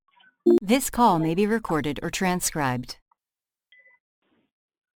This call may be recorded or transcribed.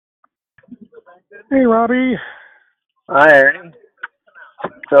 Hey, Robbie. Hi, Ernie.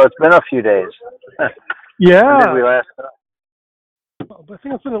 So it's been a few days. Yeah. When did we last talk? I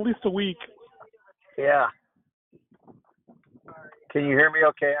think it's been at least a week. Yeah. Can you hear me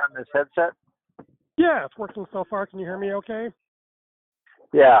okay on this headset? Yeah, it's working so far. Can you hear me okay?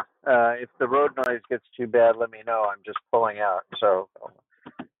 Yeah. If the road noise gets too bad, let me know. I'm just pulling out. So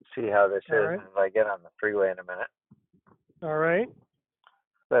see how this All is right. as I get on the freeway in a minute. All right.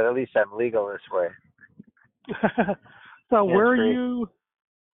 But at least I'm legal this way. So where are Hands-free.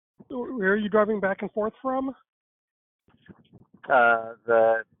 Where are you driving back and forth from?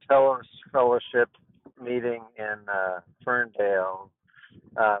 The Telos Fellowship meeting in Ferndale,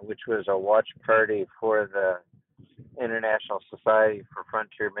 which was a watch party for the International Society for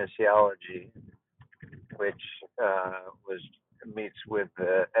Frontier Missiology, which meets with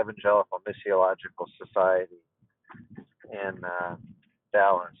the Evangelical Missiological Society in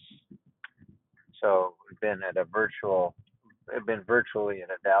Dallas. So we've been virtually at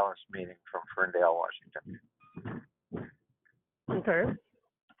a Dallas meeting from Ferndale, Washington. Okay.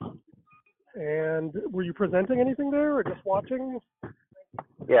 And were you presenting anything there or just watching?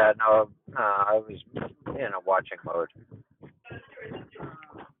 Yeah, no, I was in a watching mode.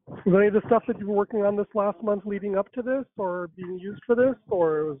 Was any of the stuff that you were working on this last month leading up to this or being used for this,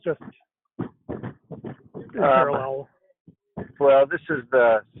 or it was just in parallel? Well, this is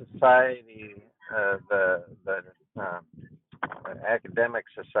the society, the academic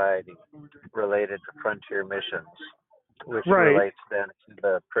society related to frontier missions, which relates then to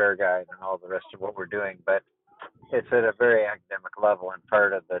the prayer guide and all the rest of what we're doing. But it's at a very academic level, and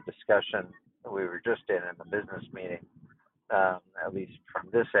part of the discussion we were just in the business meeting, at least from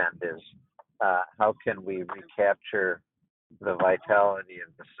this end, is how can we recapture the vitality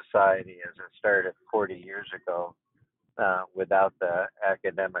of the society as it started 40 years ago without the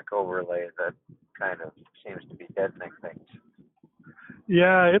academic overlay that kind of seems to be deadening things.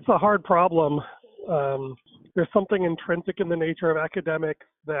 Yeah, it's a hard problem. There's something intrinsic in the nature of academics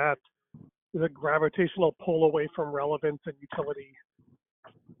that is a gravitational pull away from relevance and utility.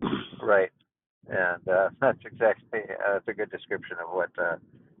 Right. And that's a good description of what I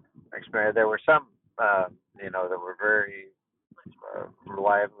experienced. There were some, that were very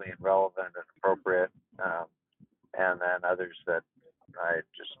lively and relevant and appropriate, and then others that I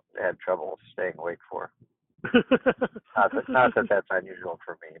just had trouble staying awake for. Not that that's unusual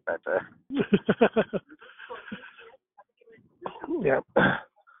for me, but yeah.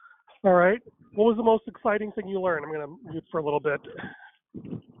 All right. What was the most exciting thing you learned? I'm going to mute for a little bit.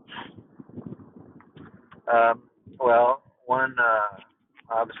 Well, one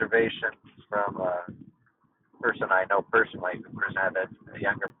observation from a person I know personally who presented, a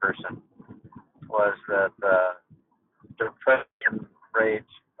younger person, was that the depression rate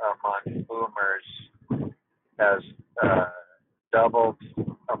among boomers has doubled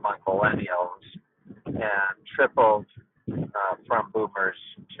among millennials and tripled from boomers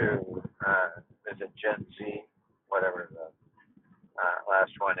to is it Gen Z, whatever the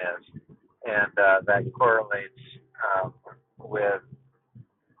last one is, and that correlates with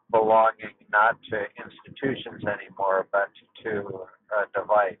belonging not to institutions anymore, but to a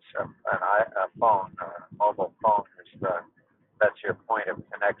device, a phone, a mobile phone that's your point of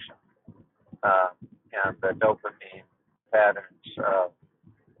connection, and the dopamine patterns of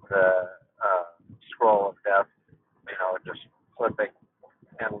the scroll of death, just flipping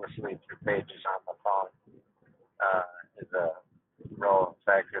endlessly through pages on the phone is a relevant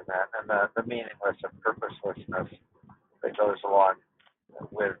factor in that, and the meaningless and purposelessness that goes along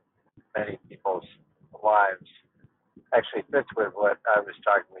with many people's lives actually fits with what I was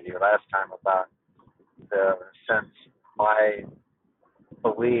talking with you last time about the sense, my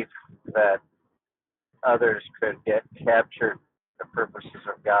belief that others could get captured the purposes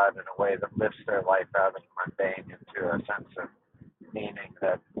of God in a way that lifts their life out of the mundane into a sense of meaning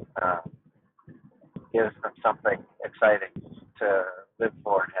that gives them something exciting to live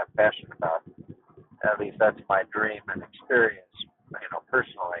for and have passion about. At least that's my dream and experience,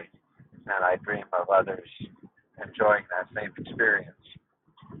 personally, and I dream of others enjoying that same experience.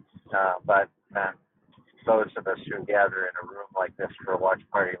 But then those of us who gather in a room like this for a watch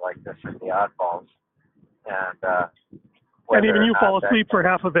party like this are the oddballs. And even you fall asleep for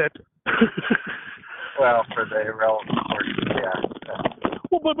half of it. Well, for the irrelevant portion, yeah.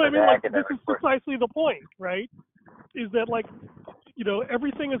 Well, but I mean, this is precisely the point, right? Is that,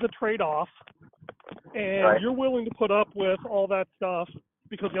 everything is a trade-off, and you're willing to put up with all that stuff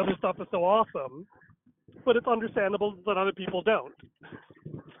because the other stuff is so awesome, but it's understandable that other people don't.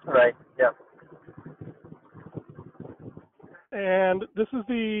 Right. Yep. And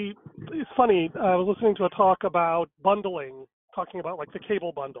it's funny, I was listening to a talk about bundling, talking about like the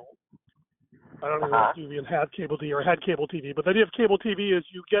cable bundle. I don't know if you even had cable TV or had cable TV, but the idea of cable TV is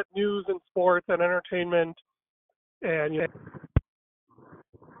you get news and sports and entertainment and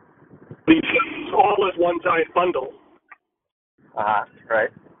all as one giant bundle. Right.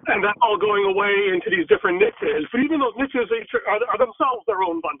 And that's all going away into these different niches. But even those niches are themselves their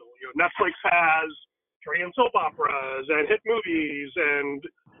own bundle. Netflix has Korean soap operas and hit movies and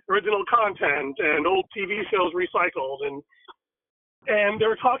original content and old TV shows recycled. And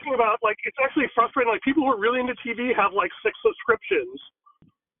they're talking about, like, it's actually frustrating. Like, people who are really into TV have, like, 6 subscriptions.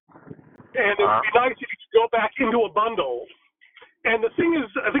 And it would be nice if you could go back into a bundle. And the thing is,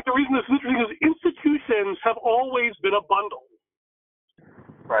 I think the reason this is interesting is institutions have always been a bundle.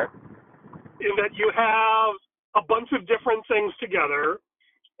 Right. In that you have a bunch of different things together,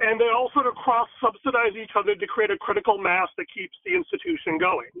 and they all sort of cross-subsidize each other to create a critical mass that keeps the institution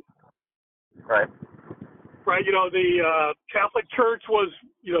going. Right. Right. The Catholic Church was,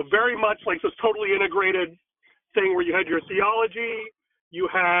 very much like this totally integrated thing where you had your theology, you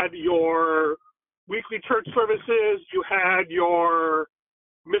had your weekly church services, you had your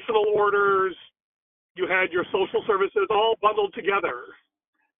missional orders, you had your social services all bundled together.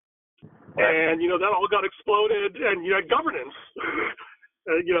 And, that all got exploded, and you had governance,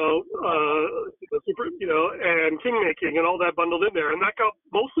 and kingmaking and all that bundled in there. And that got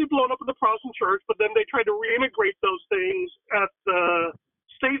mostly blown up in the Protestant church, but then they tried to reintegrate those things at the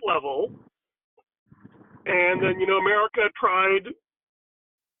state level. And then, America tried,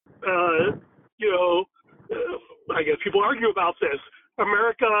 I guess people argue about this.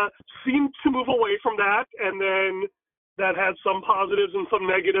 America seemed to move away from that, and then that had some positives and some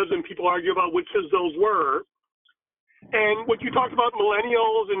negatives, and people argue about which of those were. And what you talked about,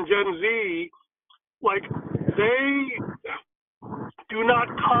 millennials and Gen Z, like, they do not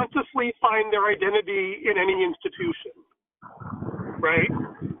consciously find their identity in any institution, right?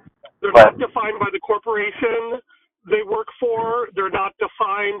 They're not defined by the corporation they work for. They're not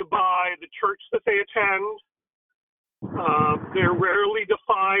defined by the church that they attend. They're rarely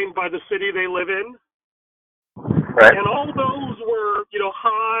defined by the city they live in. Right. And all those were,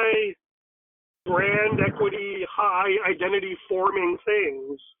 high brand equity, high identity forming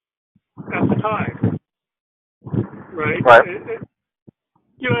things at the time. Right? In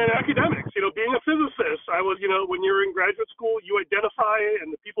academics, being a physicist, I was, when you're in graduate school, you identify,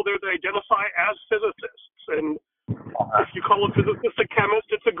 and the people there, they identify as physicists. And if you call a physicist a chemist,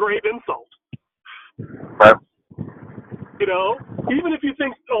 it's a grave insult. Right. Even if you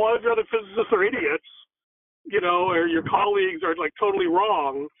think a lot of your other physicists are idiots, or your colleagues are like totally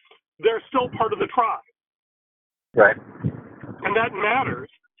wrong, they're still part of the tribe. Right. And that matters.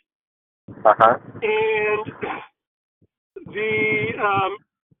 And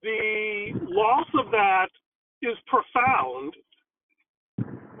the loss of that is profound,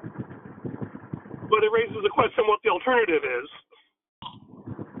 but it raises the question what the alternative is.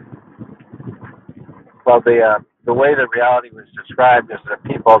 Well, the way the reality was described is that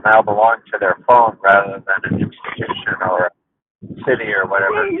people now belong to their phone rather than an institution or a city or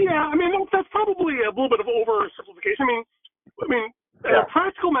whatever. Yeah, that's probably a little bit of oversimplification. As a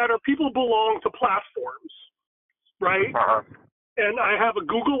practical matter, people belong to platforms, right? And I have a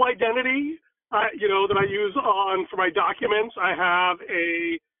Google identity, that I use for my documents. I have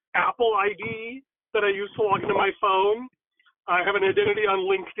a Apple ID that I use to log into my phone. I have an identity on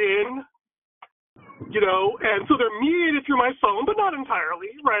LinkedIn. And so they're mediated through my phone, but not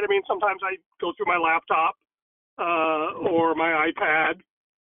entirely, right? Sometimes I go through my laptop or my iPad,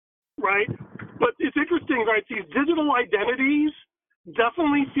 right? But it's interesting, right? These digital identities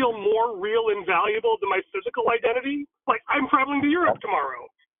definitely feel more real and valuable than my physical identity. Like, I'm traveling to Europe tomorrow,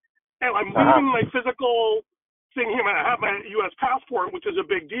 and I'm leaving my physical thing here. I have my U.S. passport, which is a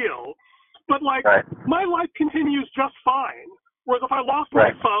big deal. But, my life continues just fine. Whereas if I lost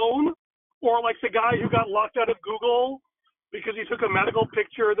my phone, or like the guy who got locked out of Google because he took a medical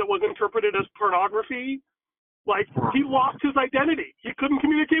picture that was interpreted as pornography, he lost his identity. He couldn't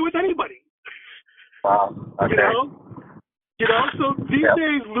communicate with anybody. Wow. Okay. So these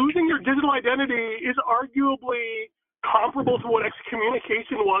days, losing your digital identity is arguably comparable to what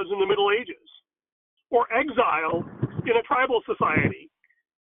excommunication was in the Middle Ages, or exile in a tribal society.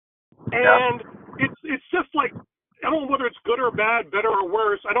 And it's just like, I don't know whether it's good or bad, better or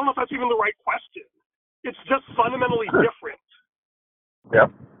worse. I don't know if that's even the right question. It's just fundamentally different. Yeah.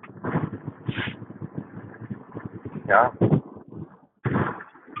 Yeah.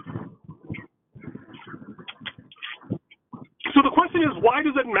 So the question question is, why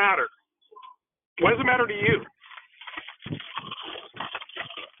does it matter? Why does it matter to you?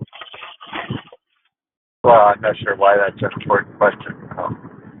 Well, I'm not sure why that's an important question.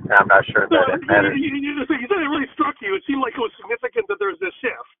 I'm not sure that it matters. You said it really struck you. It seemed like it was significant that there's this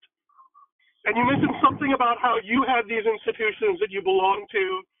shift. And you mentioned something about how you had these institutions that you belong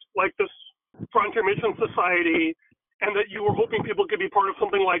to, like this Frontier Mission Society, and that you were hoping people could be part of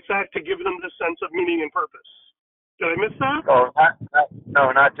something like that to give them this sense of meaning and purpose. Did I miss that? Oh,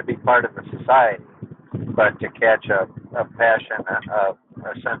 not to be part of the society, but to catch a passion, a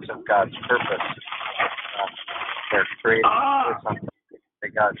sense of God's purpose. They're creating something.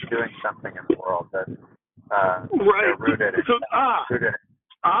 That God's doing something in the world that they're rooted in.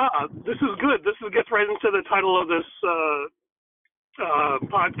 This is good. This gets right into the title of this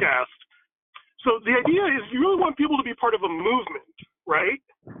podcast. So the idea is you really want people to be part of a movement, right?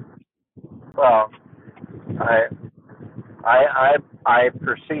 Well, I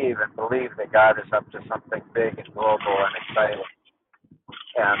perceive and believe that God is up to something big and global and exciting,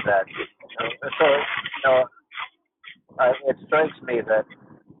 and that it strikes me that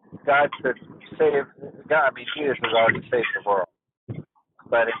God could save. God, I mean, Jesus has already saved the world,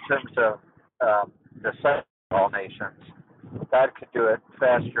 but in terms of the size of all nations, God could do it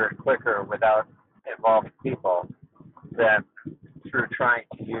faster and quicker without involving people than through trying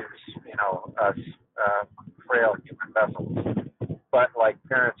to use, us frail human vessels. But like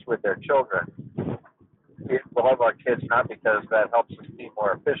parents with their children, we love our kids not because that helps us be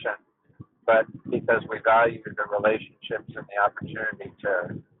more efficient, but because we value the relationships and the opportunity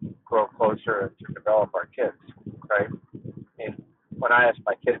to grow closer and to develop our kids, right? When I ask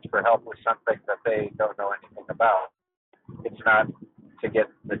my kids for help with something that they don't know anything about, it's not to get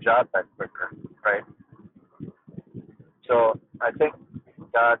the job done quicker, right? So I think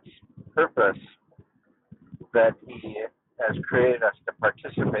God's purpose that He has created us to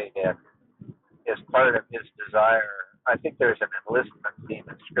participate in is part of His desire. I think there's an enlistment theme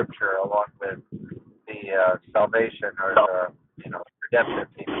in Scripture along with the salvation or the redemptive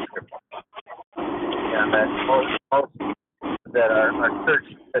theme in Scripture, and that most that our church,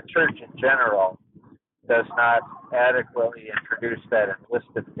 the church in general, does not adequately introduce that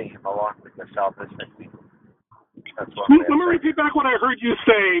enlisted theme along with the salvific theme. That's what Let me repeat back what I heard you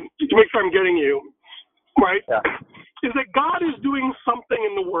say to make sure I'm getting you, right? Yeah. Is that God is doing something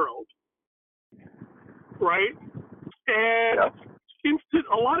in the world, right? And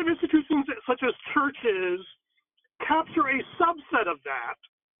a lot of institutions such as churches capture a subset of that,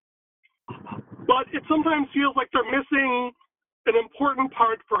 but it sometimes feels like they're missing an important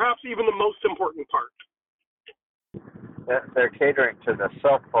part, perhaps even the most important part. They're catering to the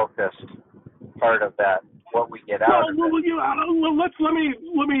self-focused part of that, what we get out of it. Let me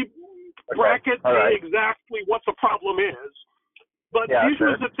bracket exactly what the problem is. But the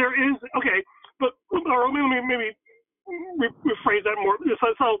issue is that there is but let me maybe rephrase that more.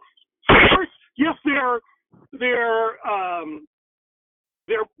 So first, yes, they're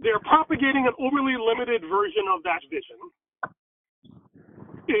propagating an overly limited version of that vision.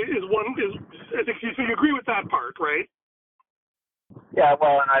 I think so you agree with that part, right? Yeah,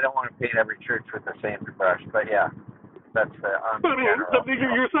 well, and I don't want to paint every church with the same brush, but yeah, that's the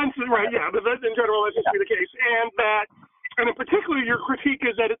your sense is right, yeah, but that in general that seems to be the case, and in particular your critique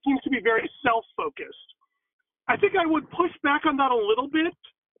is that it seems to be very self-focused. I think I would push back on that a little bit.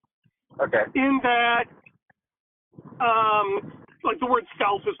 Okay. In that, like the word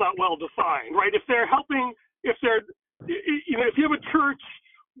self is not well defined, right? If you have a church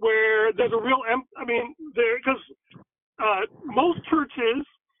where there's a real, because most churches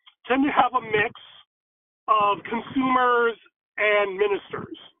tend to have a mix of consumers and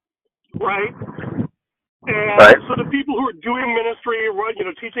ministers, right? And so the people who are doing ministry,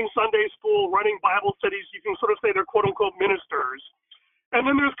 teaching Sunday school, running Bible studies, you can sort of say they're quote unquote ministers. And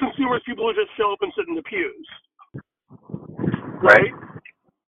then there's consumers, people who just show up and sit in the pews, right?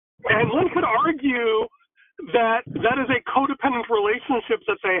 And one could argue that is a codependent relationship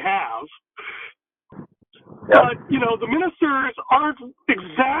that they have. Yep. But, the ministers aren't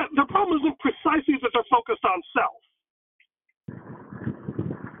the problem isn't precisely that they're focused on self.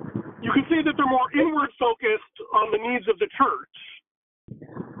 You could say that they're more inward focused on the needs of the church,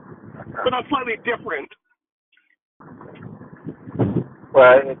 but that's slightly different.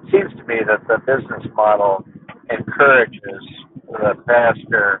 Well, it seems to me that the business model encourages the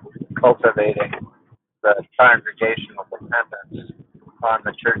pastor cultivating the congregational dependence on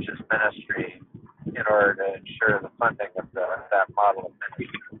the church's ministry in order to ensure the funding of that model of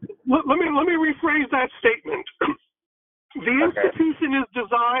ministry. Let me rephrase that statement. The institution is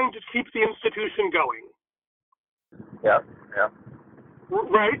designed to keep the institution going. Yeah.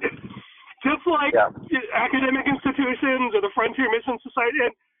 right? Just like academic institutions or the Frontier Mission Society.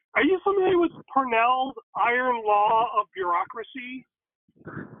 And are you familiar with Parnell's iron law of bureaucracy?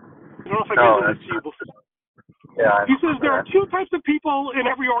 I don't know if I mentioned this to you before. Yeah, he says there are two types of people in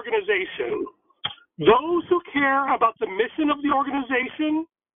every organization. Those who care about the mission of the organization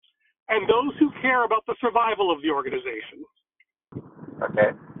and those who care about the survival of the organization.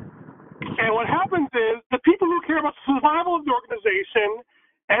 Okay. And what happens is the people who care about the survival of the organization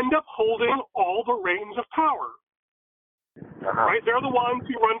end up holding all the reins of power. Right? They're the ones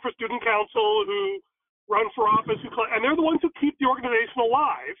who run for student council, who run for office, and they're the ones who keep the organization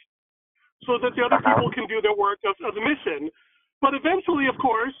alive so that the other people can do their work of the mission. But eventually, of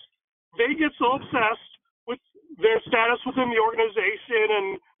course, they get so obsessed with their status within the organization and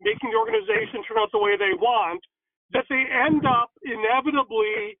making the organization turn out the way they want that they end up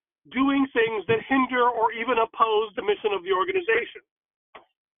inevitably doing things that hinder or even oppose the mission of the organization.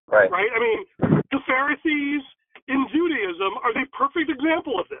 Right? I mean, the Pharisees in Judaism are the perfect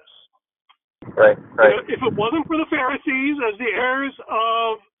example of this. Right. You know, if it wasn't for the Pharisees as the heirs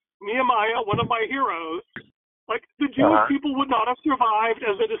of Nehemiah, one of my heroes, like the Jewish people would not have survived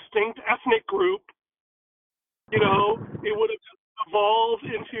as a distinct ethnic group. You know, it would have evolved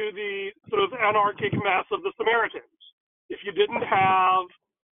into the sort of anarchic mess of the Samaritans. If you didn't have,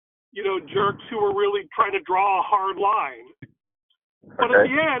 you know, jerks who were really trying to draw a hard line. But at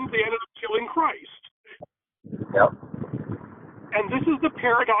the end, they ended up killing Christ. Yep. And this is the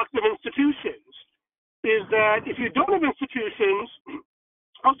paradox of institutions, is that if you don't have institutions,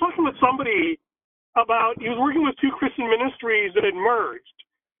 I was talking with somebody about, he was working with two Christian ministries that had merged.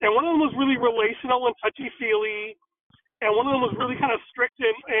 And one of them was really relational and touchy-feely, and one of them was really kind of strict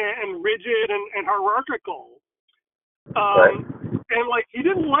and rigid and hierarchical. And like, he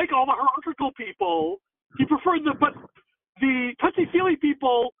didn't like all the hierarchical people. He preferred but the touchy-feely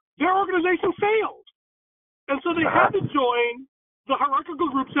people, their organization failed. And so they had to join the hierarchical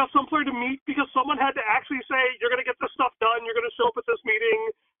groups to have somewhere to meet because someone had to actually say, you're going to get this stuff done, you're going to show up at this meeting,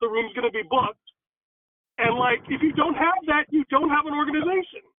 the room's going to be booked. And like, if you don't have that, you don't have an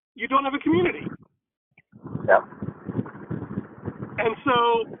organization. You don't have a community. Yeah. And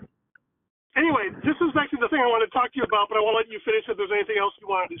so, anyway, this is actually the thing I wanted to talk to you about, but I want to let you finish if there's anything else you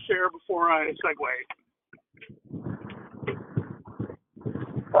wanted to share before I segue.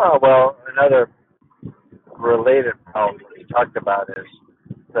 Oh, well, another related problem we talked about is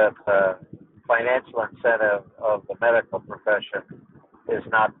that the financial incentive of the medical profession is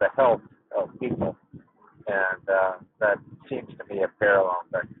not the health of people. And that seems to be a parallel,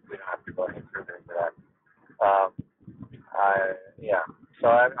 but we don't have to go any further into that. So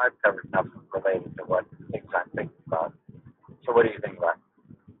I've covered enough related to what things I'm thinking about. So what do you think about?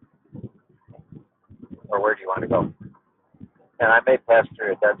 Or where do you want to go? And I may pass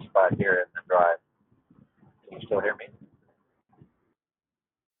through a dead spot here in the drive. Can you still hear me?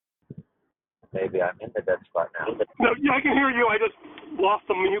 Maybe I'm in the dead spot now. No, yeah, I can hear you. I just lost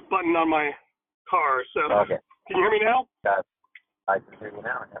the mute button on my car. So okay. Can you hear me now? I can hear you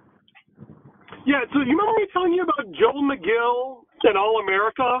now. Yeah, so you remember me telling you about Joe McGill and All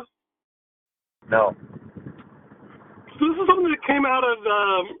America? No. So this is something that came out of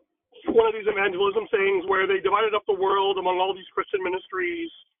one of these evangelism things where they divided up the world among all these Christian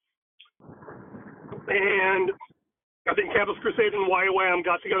ministries. And I think Campus Crusade and YWAM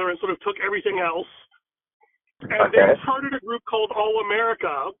got together and sort of took everything else. And they started a group called All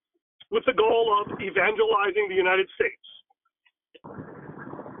America with the goal of evangelizing the United States.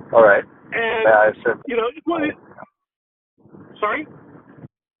 All right. And, you know, sorry?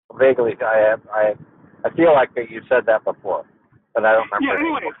 Vaguely, I feel like that you said that before, but I don't remember. Yeah,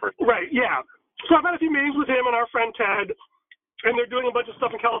 anyway, right, yeah. So I've had a few meetings with him and our friend Ted, and they're doing a bunch of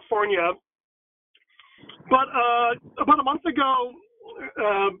stuff in California. But about a month ago,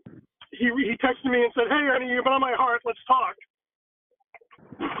 he texted me and said, hey, Ernie, you've been on my heart, let's talk.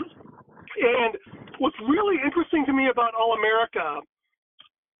 And what's really interesting to me about All America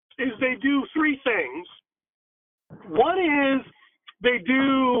is they do three things. One is they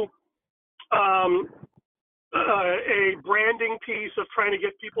do a branding piece of trying to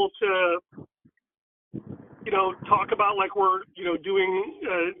get people to, you know, talk about like we're, you know, doing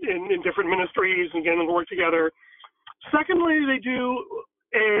in different ministries and getting them to work together. Secondly, they do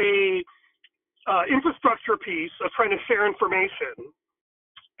a infrastructure piece of trying to share information.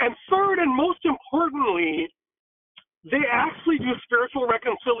 And third, and most importantly, they actually do spiritual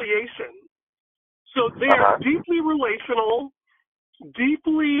reconciliation. So they are deeply relational,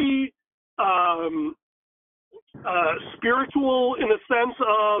 deeply spiritual in the sense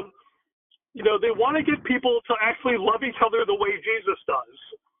of they want to get people to actually love each other the way Jesus does.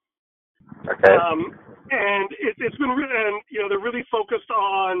 Okay. And it's been really, and they're really focused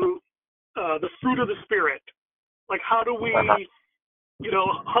on the fruit of the Spirit. Like, how do we,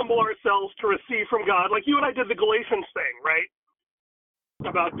 humble ourselves to receive from God? Like you and I did the Galatians thing, right?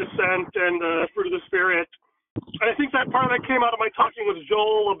 About descent and the fruit of the Spirit. And I think that part of that came out of my talking with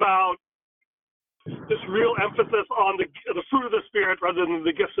Joel about this real emphasis on the fruit of the Spirit rather than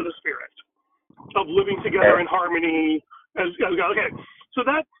the gifts of the Spirit, of living together in harmony as God. Okay,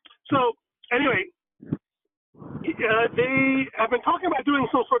 so anyway, they have been talking about doing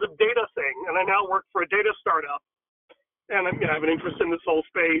some sort of data thing, and I now work for a data startup, and I have an interest in this whole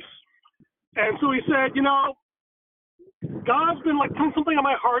space. And so he said, God's been like putting something on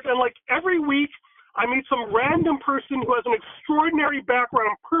my heart, and like every week I meet some random person who has an extraordinary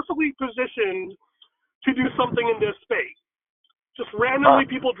background, perfectly positioned to do something in this space. Just randomly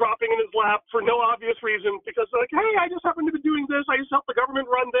people dropping in his lap for no obvious reason, because they're like, hey, I just happen to be doing this. I just help the government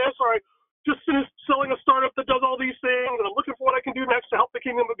run this, or I just finished selling a startup that does all these things, and I'm looking for what I can do next to help the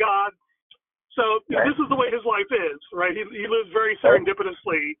kingdom of God. So this is the way his life is, right? He lives very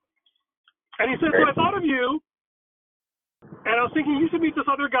serendipitously. And he said, so I thought of you, and I was thinking you should meet this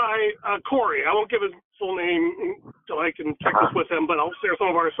other guy, Corey. I won't give his full name until I can check this with him, but I'll share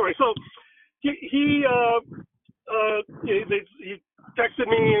some of our stories. So he texted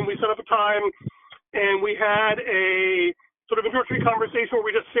me, and we set up a time, and we had a sort of introductory conversation where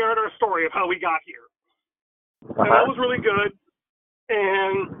we just shared our story of how we got here. And that was really good.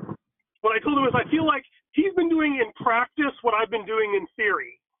 And what I told him is I feel like he's been doing in practice what I've been doing in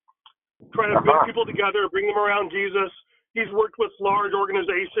theory, trying to bring people together, bring them around Jesus. He's worked with large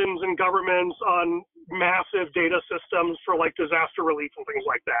organizations and governments on massive data systems for like disaster relief and things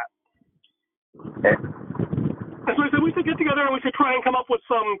like that. Okay. And so I said we should get together and we could try and come up with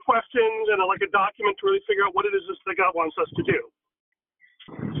some questions and like a document to really figure out what it is that God wants us to do.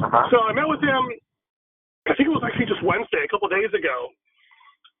 So I met with him, I think it was actually just Wednesday, a couple of days ago.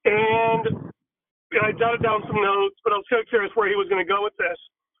 And I jotted down some notes, but I was kind of curious where he was going to go with this.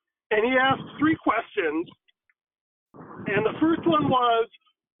 And he asked 3 questions. And the first one was,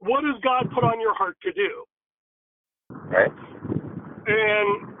 what does God put on your heart to do? Right.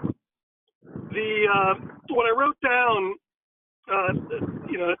 And what I wrote down,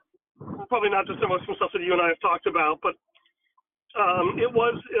 probably not just some stuff that you and I have talked about, but it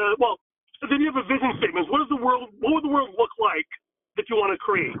was, then you have a vision statement. What would the world look like that you want to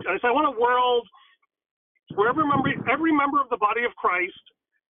create? And I said, I want a world where every member of the body of Christ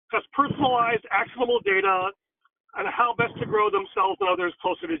has personalized, actionable data on how best to grow themselves and others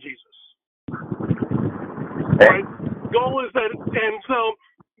closer to Jesus. Right? Goal is that, and so,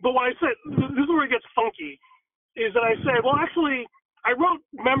 but what I said, this is where it gets funky, is that I said, well, actually, I wrote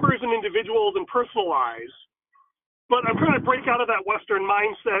members and individuals and personalize, but I'm trying to break out of that Western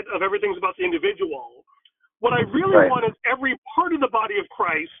mindset of everything's about the individual. What I really want is every part of the body of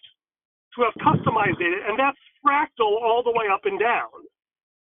Christ to have customized data, and that's fractal all the way up and down.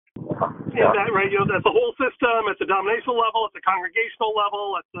 And that, right, that's the whole system, at the denominational level, at the congregational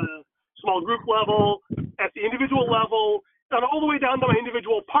level, at the small group level, at the individual level, and all the way down to my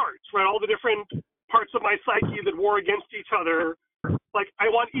individual parts, right, all the different parts of my psyche that war against each other. Like, I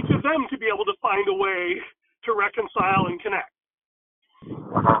want each of them to be able to find a way to reconcile and connect.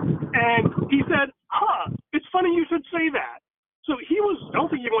 And he said, it's funny you should say that. So I don't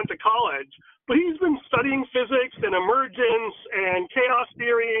think he went to college, but he's been studying physics and emergence and chaos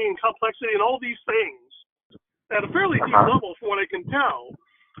theory and complexity and all these things at a fairly deep level from what I can tell.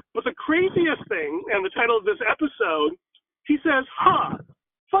 But the craziest thing, and the title of this episode, he says,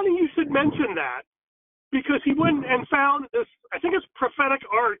 funny you should mention that, because he went and found this, I think it's prophetic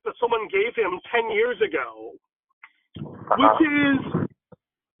art that someone gave him 10 years ago, which is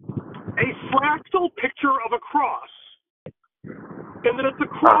a fractal picture of a cross. And that it's a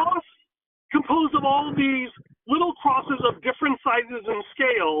cross composed of all these little crosses of different sizes and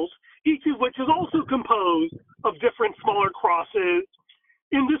scales, each of which is also composed of different smaller crosses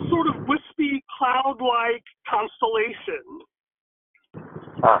in this sort of wispy, cloud-like constellation,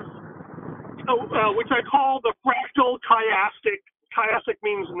 which I call the fractal chiastic. Chiastic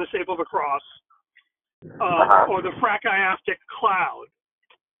means in the shape of a cross, or the fracchiastic cloud.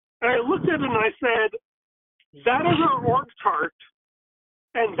 And I looked at it and I said, that is our org chart,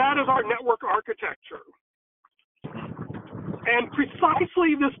 and that is our network architecture. And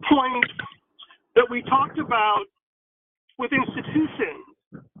precisely this point that we talked about with institutions,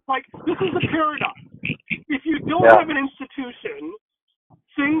 like, this is a paradox. If you don't have an institution,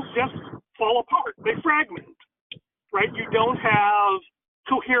 things just fall apart. They fragment, right? You don't have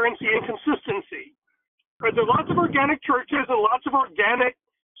coherency and consistency. Right? There are lots of organic churches and lots of organic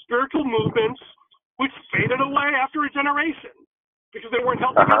spiritual movements which faded away after a generation because they weren't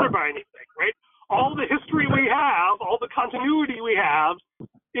held together by anything, right? All the history we have, all the continuity we have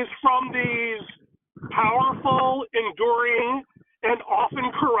is from these powerful, enduring, and often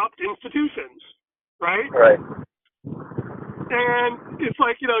corrupt institutions, right? Right. And it's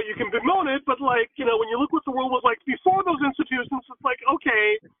like, you can bemoan it, but like, when you look what the world was like before those institutions, it's like,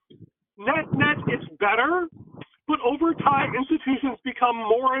 okay, net, it's better, but over time, institutions become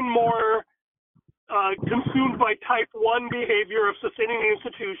more and more consumed by type 1 behavior of sustaining the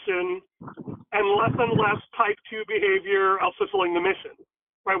institution and less type 2 behavior of fulfilling the mission,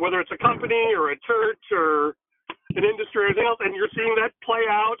 right? Whether it's a company or a church or an industry or anything else, and you're seeing that play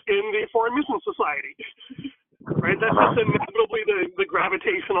out in the Foreign Mission Society, right? That's just inevitably the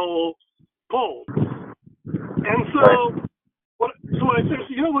gravitational pull. And so, what I say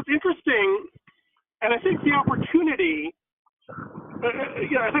is, what's interesting, and I think the opportunity,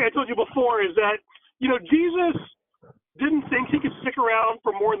 I think I told you before, is that, Jesus didn't think he could stick around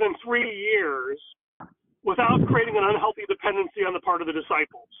for more than 3 years without creating an unhealthy dependency on the part of the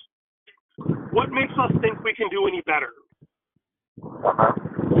disciples. What makes us think we can do any better?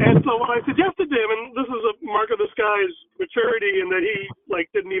 And so what I suggested to him, and this is a mark of this guy's maturity and that he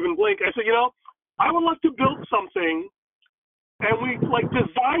didn't even blink, I said, I would like to build something and we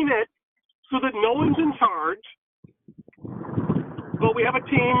design it so that no one's in charge, but we have a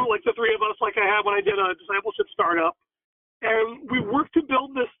team like the three of us, like I had when I did a discipleship startup, and we work to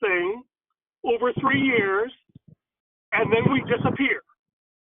build this thing over 3 years, and then we disappear,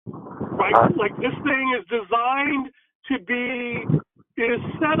 right? Like this thing is designed to it is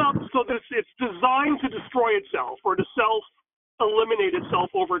set up so that it's designed to destroy itself or to self-eliminate itself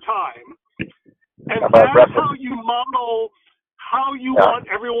over time. And that's how you model how you want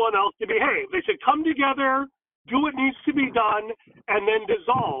everyone else to behave. They should come together, do what needs to be done, and then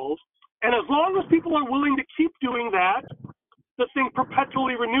dissolve. And as long as people are willing to keep doing that, the thing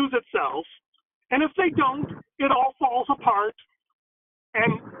perpetually renews itself. And if they don't, it all falls apart.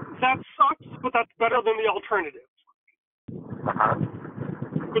 And that sucks, but that's better than the alternative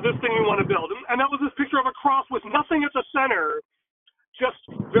for this thing we want to build. And that was this picture of a cross with nothing at the center, just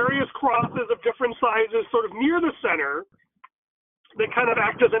various crosses of different sizes sort of near the center that kind of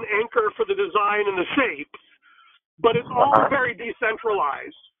act as an anchor for the design and the shape. But it's all very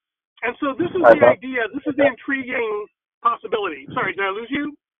decentralized. And so this is the idea, this is the intriguing possibility. Sorry, did I lose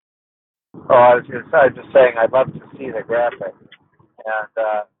you? Oh, I was just saying I'd love to see the graphic. And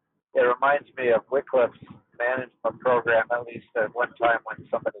it reminds me of Wycliffe's management program, at least at one time when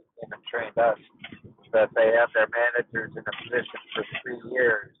somebody came and trained us, that they have their managers in a position for 3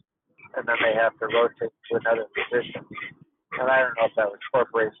 years, and then they have to rotate to another position. And I don't know if that was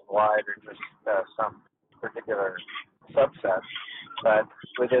corporation-wide or just some particular subset, but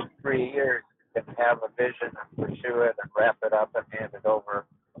within 3 years, you can have a vision and pursue it and wrap it up and hand it over.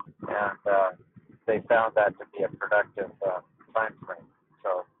 And they found that to be a productive time frame.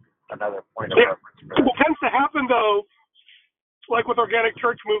 So another point of reference for that. What tends to happen, though, like with organic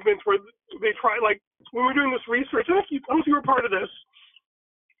church movements, where they try, like when we're doing this research, I don't know if you were part of this,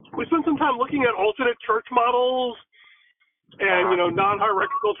 we spent some time looking at alternate church models and,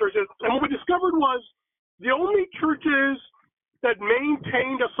 non-hierarchical churches. And what we discovered was the only churches that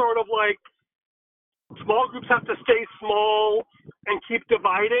maintained a sort of small groups have to stay small and keep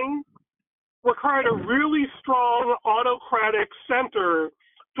dividing required a really strong autocratic center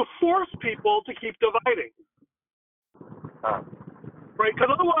to force people to keep dividing. Right?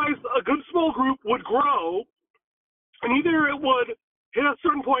 Because otherwise a good small group would grow, and either it would hit a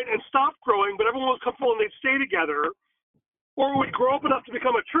certain point and stop growing, but everyone was comfortable and they'd stay together, or it would grow up enough to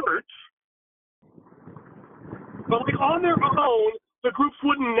become a church. But on their own, the groups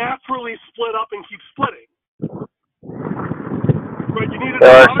wouldn't naturally split up and keep splitting. Right? You needed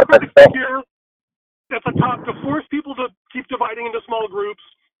an autocratic figure at the top to force people to keep dividing into small groups,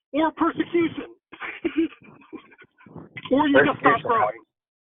 or persecution. Or you just stop growing.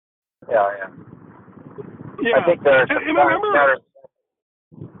 Yeah. I think there are some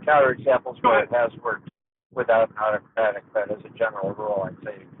counter examples where it has worked without an autocratic, but as a general rule, I'd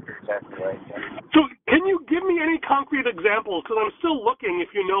say you're exactly right. Yeah. So can you give me any concrete examples? Because I'm still looking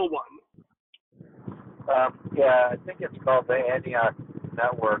if you know one. I think it's called the Antioch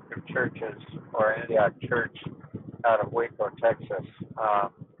Network of Churches, or Antioch Church out of Waco, Texas.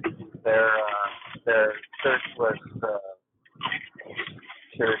 Their church was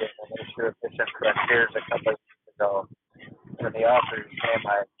secured in an issue of mission frontiers a couple of years ago. And the author's name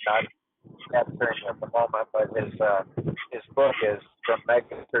I'm not answering at the moment, but his book is from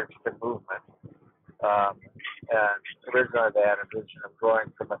mega church to movement. And originally they had a vision of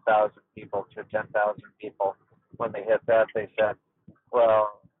growing from 1,000 people to 10,000 people. When they hit that, they said,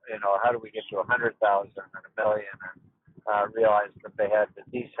 well, how do we get to 100,000 and 1 million? And realized that they had to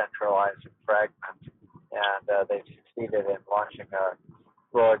decentralize and fragment. And they succeeded in launching a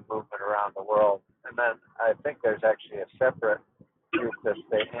growing movement around the world. And then I think there's actually a separate group, that's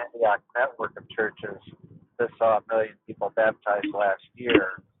the Antioch Network of Churches, that saw 1 million people baptized last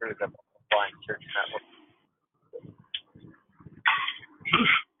year through the Multiplying Church Network.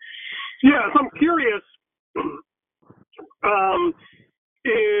 Yeah, so I'm curious,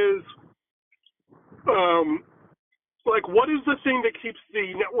 what is the thing that keeps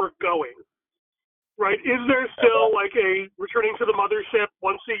the network going? Right? Is there still like a returning to the mothership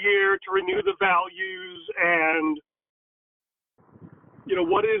once a year to renew the values? And,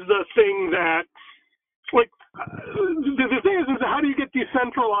 what is the thing that, the thing is how do you get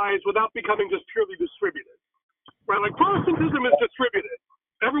decentralized without becoming just purely distributed? Right? Like Protestantism is distributed.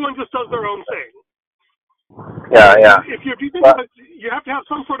 Everyone just does their own thing. Yeah. If you think about it, you have to have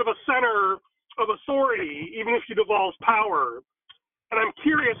some sort of a center of authority, even if you devolve power. And I'm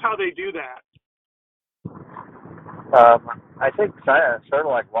curious how they do that. I think sort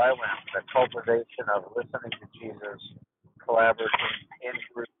of like YWAM, the cultivation of listening to Jesus, collaborating in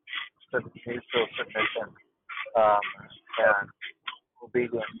groups, mutual submission, and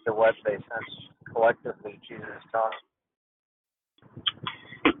obedience to what they sense collectively Jesus taught.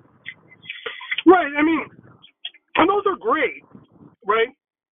 Right. I mean, and those are great, right?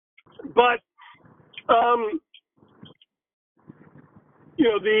 But,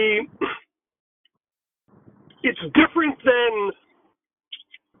 it's different than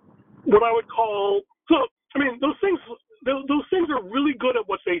what I would call, those things are really good at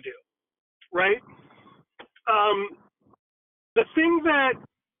what they do, right? The thing that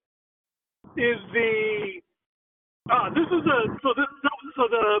is the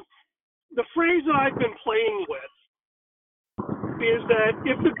phrase that I've been playing with is that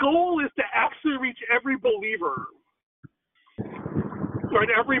if the goal is to actually reach every believer, right,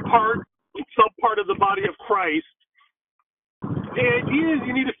 every sub-part of the body of Christ, the idea is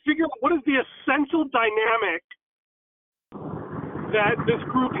you need to figure out what is the essential dynamic that this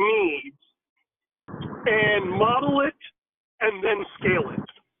group needs and model it and then scale it,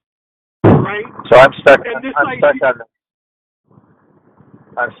 right? So I'm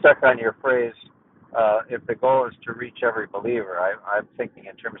stuck on your phrase, if the goal is to reach every believer. I'm thinking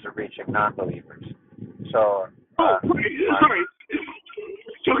in terms of reaching non-believers. So. Sorry.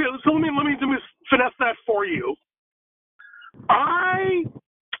 Okay, so let me finesse that for you. I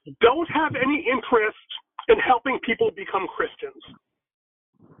don't have any interest in helping people become Christians.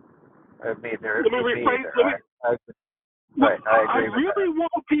 Me either. Let me rephrase. I really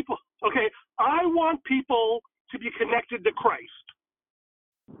want people. Okay, I want people to be connected to Christ.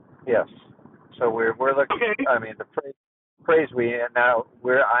 Yes. So we're looking. Okay. I mean, the phrase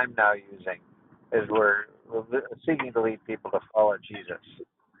I'm now using is we're seeking to lead people to follow Jesus,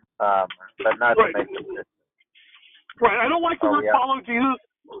 but not to make them Christians. Right. I don't like the word follow Jesus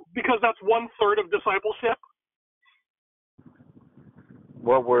because that's 1/3 of discipleship.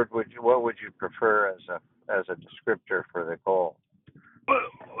 What would you prefer as a descriptor for the goal?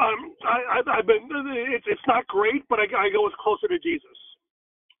 It's not great, but I go as closer to Jesus.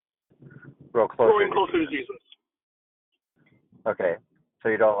 Growing closer to Jesus. Okay, so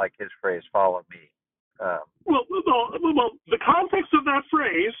you don't like his phrase, "Follow me." Well, the context of that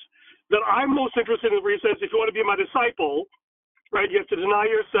phrase that I'm most interested in, where he says, "If you want to be my disciple, right, you have to deny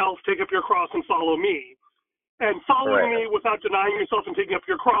yourself, take up your cross, and follow me." And following me without denying yourself and taking up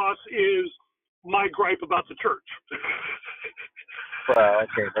your cross is my gripe about the church. Well,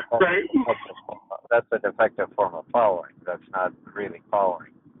 okay, but that's a defective form of following. That's not really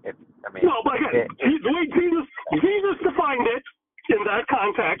following. No, but again, the way Jesus defined it in that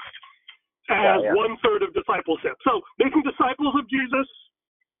context as 1/3 of discipleship. So making disciples of Jesus,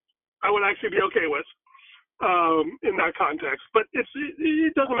 I would actually be okay with in that context. But it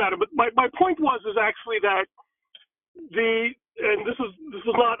doesn't matter. But my point is actually that and this was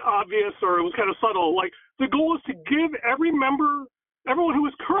not obvious, or it was kind of subtle. Like, the goal is to give everyone who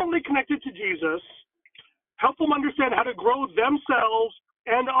is currently connected to Jesus, help them understand how to grow themselves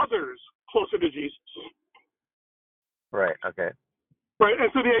and others closer to Jesus. Right. Okay. Right.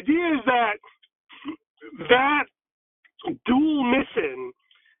 And so the idea is that dual mission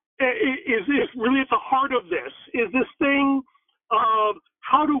is really at the heart of this, is this thing of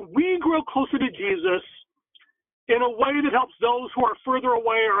how do we grow closer to Jesus in a way that helps those who are further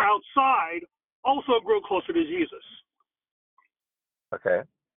away or outside also grow closer to Jesus. Okay.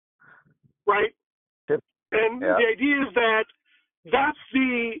 Right? Yep. And Yeah. the idea is that that's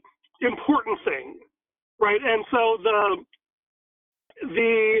the important thing, right? And so the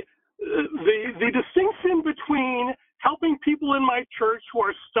distinction between helping people in my church who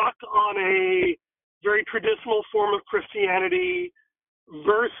are stuck on a very traditional form of Christianity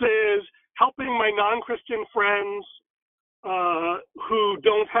versus helping my non-Christian friends who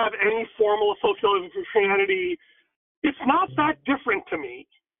don't have any formal association with Christianity, it's not that different to me.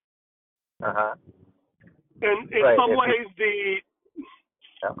 Uh-huh. And in Right. some ways,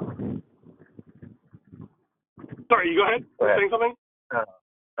 Sorry, you go ahead. Go ahead. Saying something? No,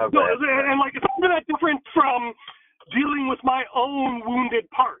 No, and like it's not that different from dealing with my own wounded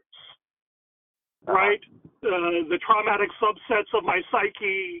parts, right? The traumatic subsets of my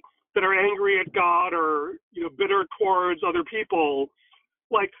psyche that are angry at God or bitter towards other people.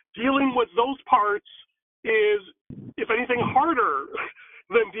 Like dealing with those parts is, if anything, harder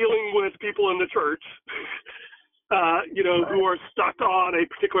than dealing with people in the church, who are stuck on a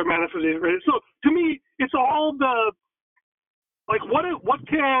particular manifestation. So to me, it's all what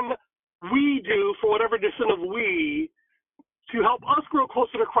can we do for whatever edition of we to help us grow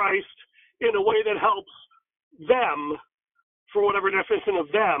closer to Christ in a way that helps them, for whatever definition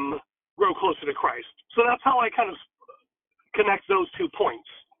of them, grow closer to Christ. So that's how I kind of connect those 2 points.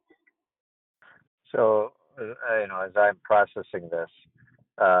 So, as I'm processing this,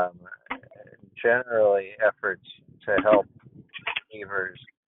 generally efforts to help believers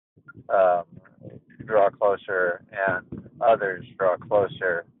draw closer and others draw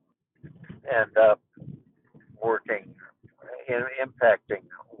closer end up working, impacting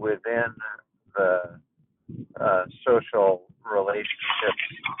within the social relationships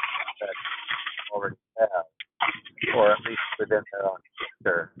that they already have, or at least within their own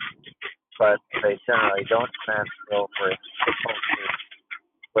culture. But they generally don't transfer over into the culture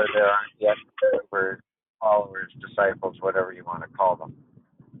where there aren't yet believers, followers, disciples, whatever you want to call them.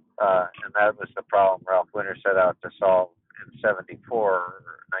 And that was the problem Ralph Winter set out to solve in 1974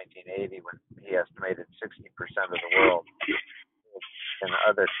 or 1980 when he estimated 60% of the world in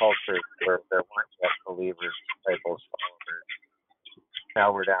other cultures where there weren't yet believers, disciples, followers. Now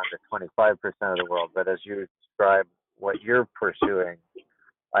we're down to 25% of the world. But as you describe what you're pursuing,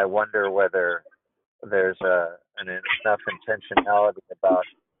 I wonder whether there's enough intentionality about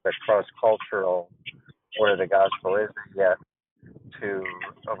the cross-cultural where the gospel isn't yet to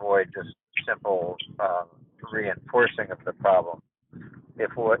avoid just simple reinforcing of the problem.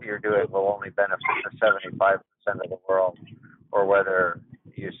 If what you're doing will only benefit the 75% of the world, or whether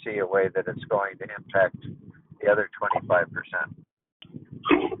you see a way that it's going to impact the other 25%.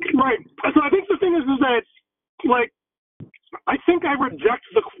 Right. So I think the thing is that, like, I think I reject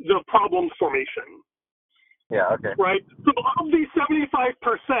the problem formation. Yeah, okay. Right? So of the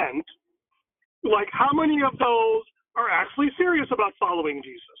 75%, like, how many of those are actually serious about following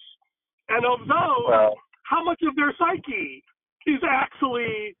Jesus? And of those, how much of their psyche is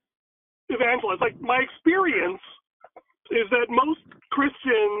actually evangelized? Like, my experience is that most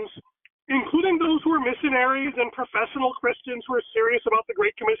Christians, including those who are missionaries and professional Christians who are serious about the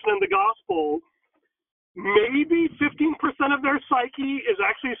Great Commission and the gospel, maybe 15% of their psyche is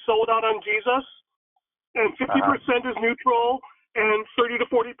actually sold out on Jesus, and 50% is neutral, and 30 to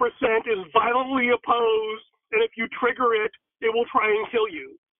 40% is violently opposed, and if you trigger it, it will try and kill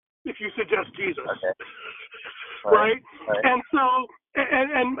you if you suggest Jesus. Okay. Right? And so,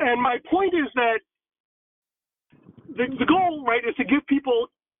 and my point is that the goal, right, is to give people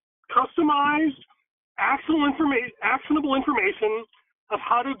customized, actionable information of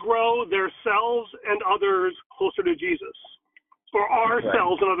how to grow themselves and others closer to Jesus, or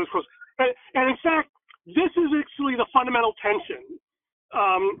ourselves and others closer. And in fact, this is actually the fundamental tension.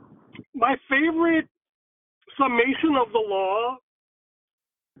 My favorite summation of the law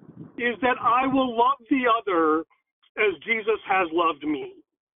is that I will love the other as Jesus has loved me.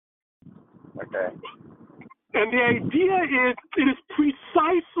 Okay. And the idea is, it is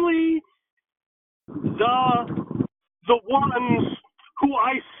precisely the ones who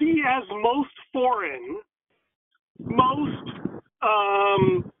I see as most foreign, most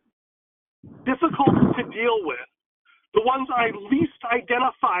difficult to deal with, the ones I least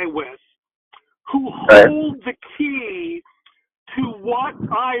identify with, who hold the key to what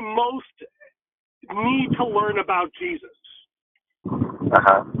I most need to learn about Jesus.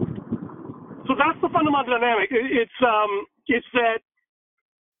 So that's the fundamental dynamic. It's that,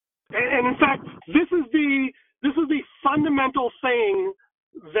 and in fact, this is the fundamental thing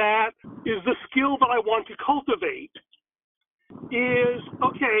that is the skill that I want to cultivate. Is,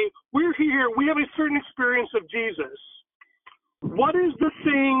 okay, we're here, we have a certain experience of Jesus. What is the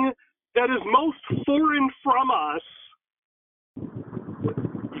thing that is most foreign from us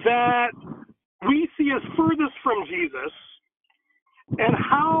that we see as furthest from Jesus, and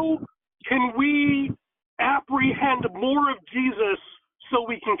how can we apprehend more of Jesus so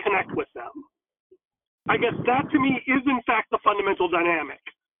we can connect with them? I guess that to me is in fact the fundamental dynamic.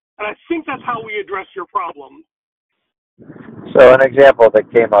 And I think that's how we address your problem. So an example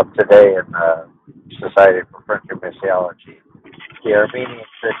that came up today in the Society for Frontier Missiology, the Armenian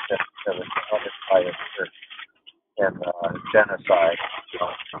Christian that was founded by a church in genocide,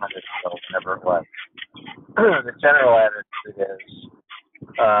 100 ago, whenever it was. The general attitude is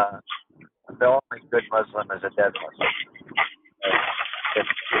the only good Muslim is a dead Muslim. If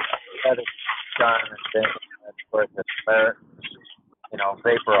that is done and then for the Americans,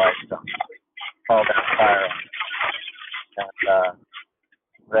 vaporize them, call them fire,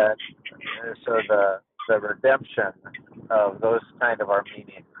 and so the redemption of those kind of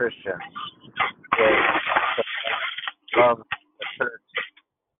Armenian Christians is to love the church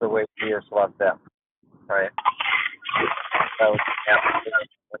the way Jesus loved them, right? That was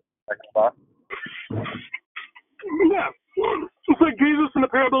what you're talking about. Yeah, it's like Jesus in the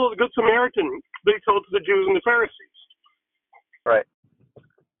parable of the Good Samaritan that he told to the Jews and the Pharisees. Right.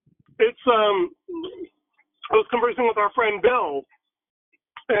 It's I was conversing with our friend Bill,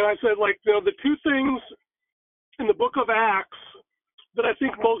 and I said, the two things in the book of Acts that I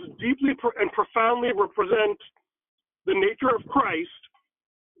think most deeply and profoundly represent the nature of Christ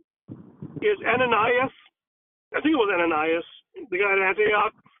is Ananias. I think it was Ananias, the guy at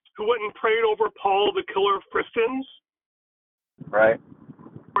Antioch, who went and prayed over Paul, the killer of Christians. Right.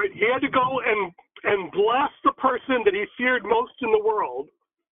 Right. He had to go and bless the person that he feared most in the world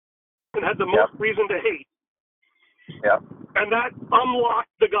and had the most reason to hate. Yeah. And that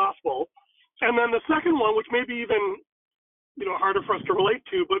unlocked the gospel. And then the second one, which may be even harder for us to relate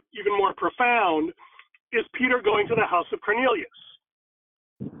to, but even more profound, is Peter going to the house of Cornelius.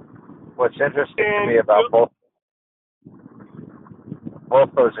 What's interesting to me about both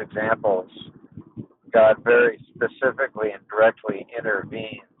those examples, God very specifically and directly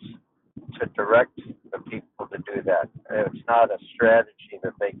intervenes to direct the people to do that. It's not a strategy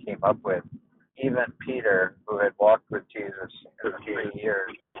that they came up with. Even Peter, who had walked with Jesus for 3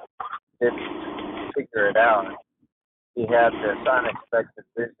 years, didn't figure it out. He had this unexpected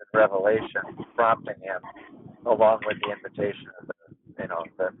vision revelation prompting him, along with the invitation of the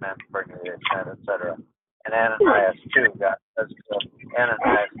men Cornelius, etc. And Ananias too says to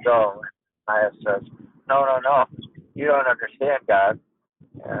Ananias, go. Ananias says, no, you don't understand, God.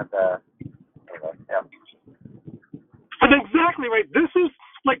 And anyway, yeah. And exactly right. This is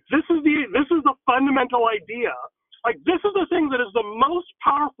the fundamental idea. This is the thing that is the most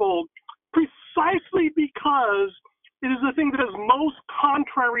powerful, precisely because it is the thing that is most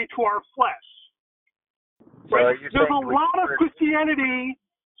contrary to our flesh. Right? So there's a lot of Christianity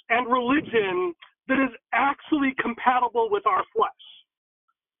and religion that is actually compatible with our flesh.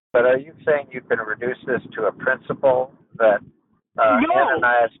 But are you saying you can reduce this to a principle that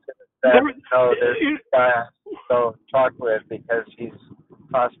Ananias could have said, no, this guy I go talk with because he's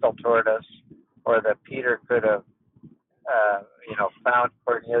hostile toward us, or that Peter could have, found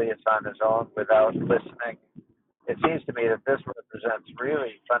Cornelius on his own without listening? It seems to me that this represents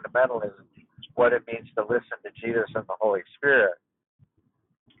really fundamentally what it means to listen to Jesus and the Holy Spirit.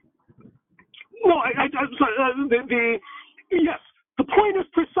 No, I'm sorry. Yes, the point is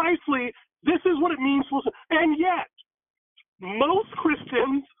precisely this is what it means to listen. And yet, most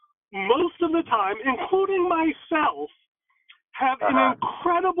Christians, most of the time, including myself, have an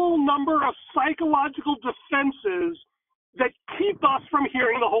incredible number of psychological defenses that keep us from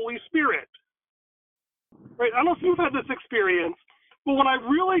hearing the Holy Spirit. Right? I don't know if you've had this experience, but when I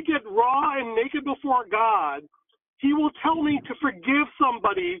really get raw and naked before God, He will tell me to forgive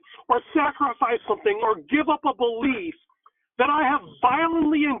somebody or sacrifice something or give up a belief that I have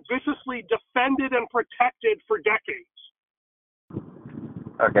violently and viciously defended and protected for decades.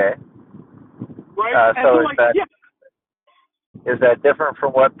 Okay. Right? Is that different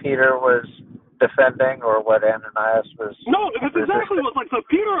from what Peter was defending or what Ananias was? No, that's exactly what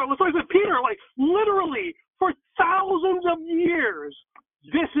Peter, literally for thousands of years,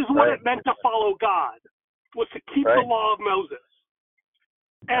 this is what it meant to follow God, was to keep the law of Moses.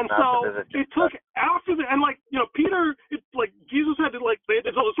 And so it took after Peter, Jesus had to they had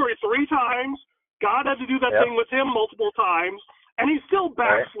to tell the story 3 times. God had to do that thing with him multiple times, and he still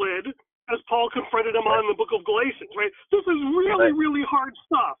backslid as Paul confronted him on in the book of Galatians, right? This is really, really hard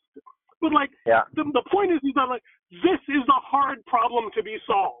stuff. But the point is that this is the hard problem to be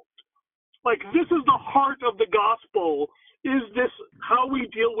solved. This is the heart of the gospel, is this how we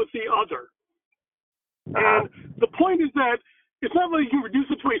deal with the other. And the point is that it's not like you can reduce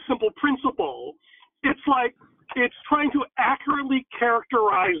it to a simple principle. It's like it's trying to accurately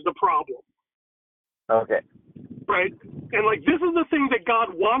characterize the problem. Okay. Right? And like this is the thing that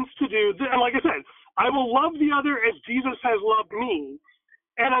God wants to do. And like I said, I will love the other as Jesus has loved me.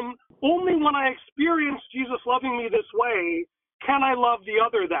 And only when I experience Jesus loving me this way can I love the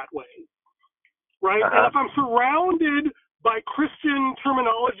other that way. Right? And if I'm surrounded by Christian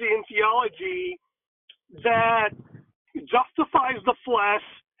terminology and theology that justifies the flesh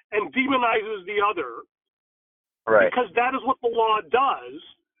and demonizes the other, right? Because that is what the law does,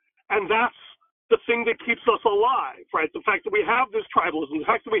 and that's the thing that keeps us alive, right? The fact that we have this tribalism, the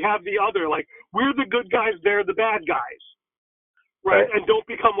fact that we have the other, like we're the good guys, they're the bad guys, right? And don't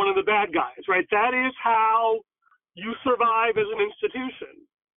become one of the bad guys, right? That is how you survive as an institution.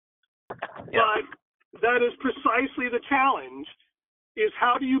 Yeah. But that is precisely the challenge, is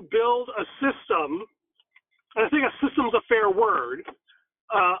how do you build a system, and I think a system's a fair word,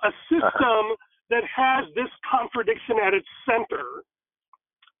 a system that has this contradiction at its center,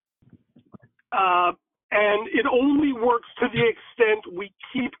 and it only works to the extent we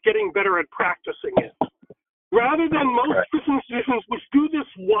keep getting better at practicing it. Rather than most Christian institutions which do this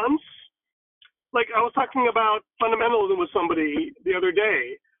once, like I was talking about fundamentalism with somebody the other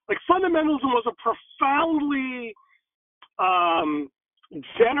day. Like fundamentalism was a profoundly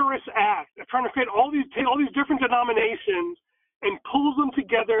generous act of trying to take all these different denominations and pulls them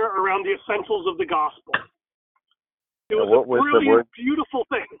together around the essentials of the gospel. It was a brilliant, beautiful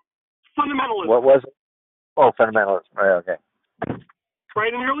thing. Fundamentalism. What was it? Oh, fundamentalism. Right, okay.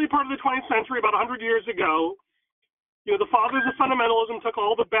 Right, in the early part of the 20th century, about 100 years ago, the fathers of fundamentalism took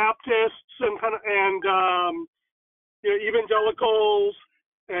all the Baptists and evangelicals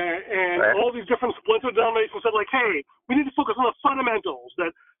and all these different splinter denominations and said, like, hey, we need to focus on the fundamentals,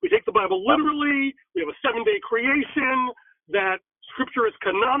 that we take the Bible literally, we have a 7-day creation, that Scripture is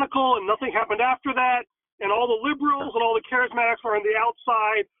canonical and nothing happened after that, and all the liberals and all the charismatics are on the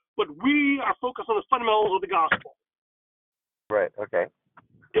outside, but we are focused on the fundamentals of the gospel. Right, okay.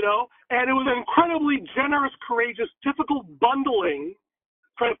 And it was an incredibly generous, courageous, difficult bundling,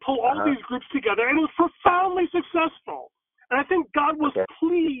 trying to pull all these groups together, and it was profoundly successful. And I think God was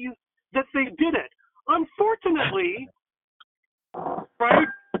pleased that they did it. Unfortunately, right,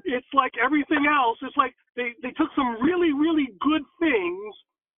 it's like everything else. It's like they took some really, really good things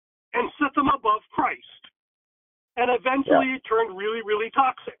and set them above Christ. And eventually it turned really, really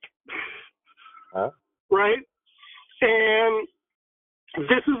toxic. Right? And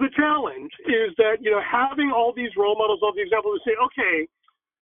this is the challenge, is that, having all these role models, all the examples, we say, okay,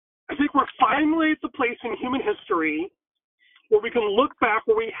 I think we're finally at the place in human history where we can look back,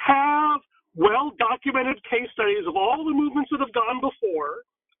 where we have well-documented case studies of all the movements that have gone before,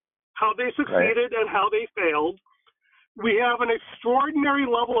 how they succeeded and how they failed. We have an extraordinary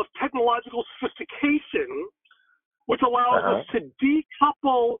level of technological sophistication, which allows us to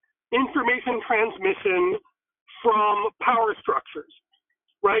decouple information transmission from power structures,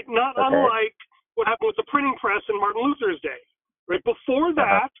 right? Not unlike what happened with the printing press in Martin Luther's day, right? Before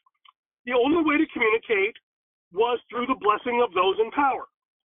that, the only way to communicate was through the blessing of those in power,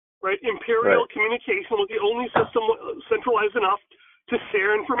 right? Imperial communication was the only system centralized enough to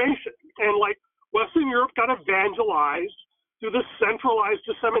share information. And like Western Europe got evangelized through the centralized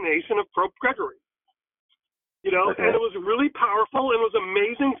dissemination of Pope Gregory, and it was really powerful and it was an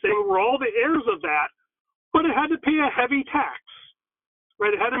amazing thing. We're all the heirs of that, but it had to pay a heavy tax,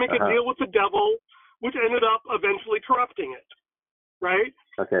 right? It had to make a deal with the devil, which ended up eventually corrupting it, right?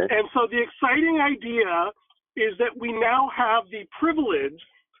 And so the exciting idea is that we now have the privilege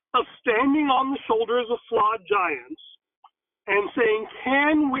of standing on the shoulders of flawed giants and saying,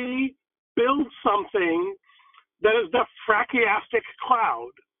 can we build something that is the frachiastic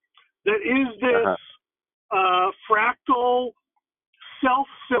cloud, that is this fractal,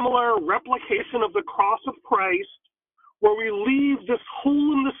 self-similar replication of the cross of Christ, where we leave this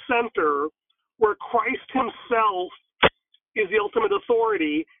hole in the center where Christ himself is the ultimate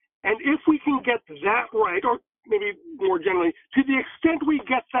authority. And if we can get that right, or maybe more generally, to the extent we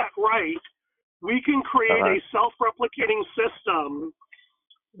get that right, we can create a self-replicating system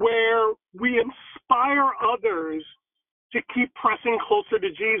where we inspire others to keep pressing closer to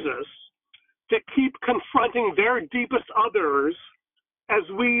Jesus, to keep confronting their deepest others as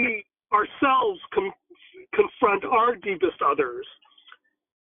we ourselves confront our deepest others.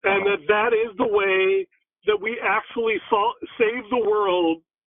 And that is the way that we actually save the world,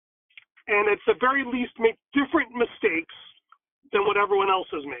 and at the very least make different mistakes than what everyone else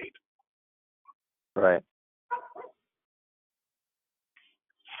has made. Right.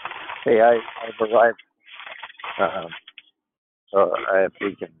 Hey, I've arrived. So if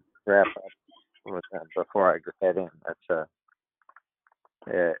we can wrap up with that before I head in, that's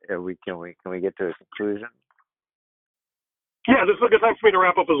can we get to a conclusion? Yeah, this is a good time for me to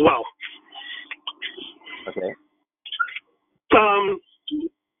wrap up as well. Okay.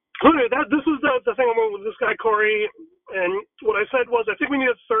 This is the thing I'm with this guy Corey, and what I said was I think we need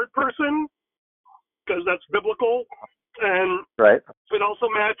a third person because that's biblical, and right. It also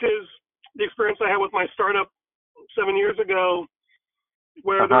matches the experience I had with my startup 7 years ago,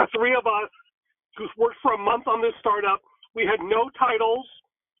 where there were three of us who worked for a month on this startup. We had no titles,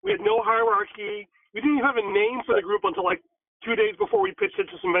 we had no hierarchy, we didn't even have a name for the group until like 2 days before we pitched it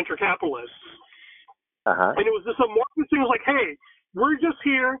to some venture capitalists. And it was this amorphous thing. It was like, hey, we're just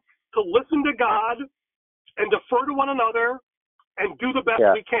here to listen to God and defer to one another and do the best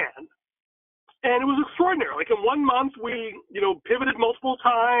we can. And it was extraordinary. Like in 1 month, we, pivoted multiple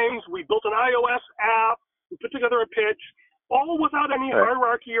times. We built an iOS app. We put together a pitch, all without any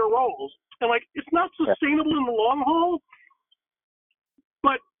hierarchy or roles. And like, it's not sustainable in the long haul,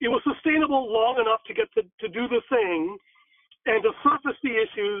 but it was sustainable long enough to get to do the thing and to surface the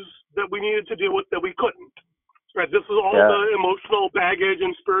issues that we needed to deal with that we couldn't. Right. This is all the emotional baggage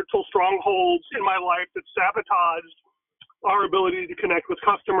and spiritual strongholds in my life that sabotaged our ability to connect with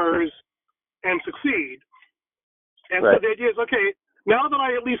customers and succeed. And so the idea is, okay, now that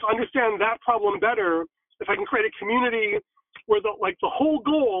I at least understand that problem better, if I can create a community where the whole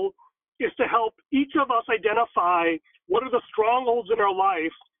goal is to help each of us identify what are the strongholds in our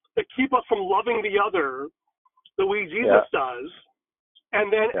life that keep us from loving the other the way Jesus does.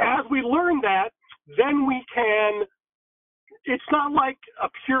 And then as we learn that, then we can, it's not like a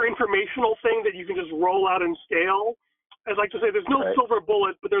pure informational thing that you can just roll out and scale. I'd like to say there's no silver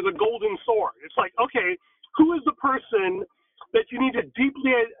bullet, but there's a golden sword. It's like, okay, who is the person that you need to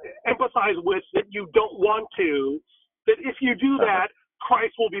deeply empathize with that you don't want to, that if you do that,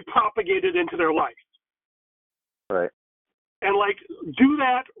 Christ will be propagated into their life. Right. And do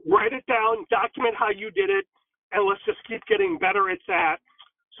that, write it down, document how you did it, and let's just keep getting better at that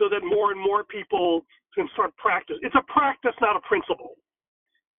so that more and more people can start practice. It's a practice, not a principle.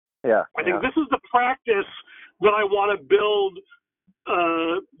 Yeah. I think this is the practice that I want to build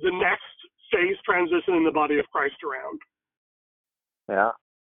the next phase transition in the body of Christ around. Yeah.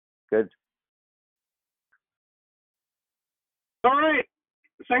 Good. All right.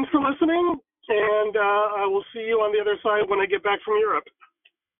 Thanks for listening, and I will see you on the other side when I get back from Europe.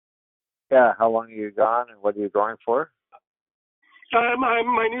 Yeah. How long are you gone, and what are you going for?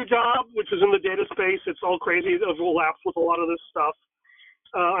 My new job, which is in the data space, it's all crazy. It overlaps with a lot of this stuff.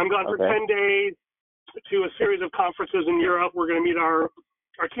 I'm gone for 10 days to a series of conferences in Europe. We're going to meet our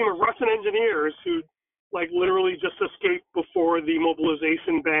team of Russian engineers who literally just escaped before the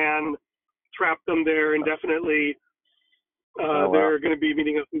mobilization ban trapped them there indefinitely. They're going to be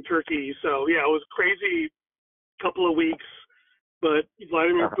meeting us in Turkey. So yeah, it was a crazy couple of weeks, but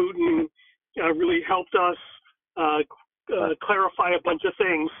Vladimir Putin really helped us clarify a bunch of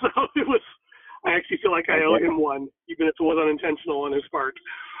things. So I actually feel like I owe him one, even if it was unintentional on his part.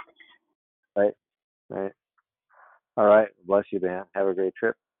 Right. All right. Bless you, Dan. Have a great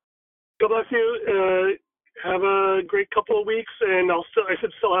trip. God bless you. Have a great couple of weeks, and I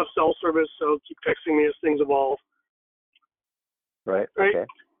should still have cell service, so keep texting me as things evolve. Right. Okay.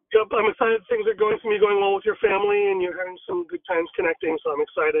 Yep, I'm excited things are going well with your family, and you're having some good times connecting, so I'm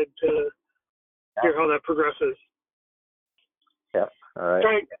excited to hear how that progresses. Yeah. All right.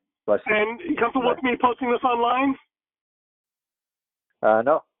 All right. Bless you. And you comfortable with me posting this online?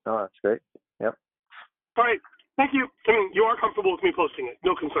 No, that's great. Yep. All right. Thank you. I mean, you are comfortable with me posting it.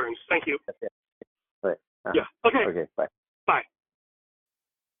 No concerns. Thank you. Right. Yeah. Okay. Okay. Bye. Bye.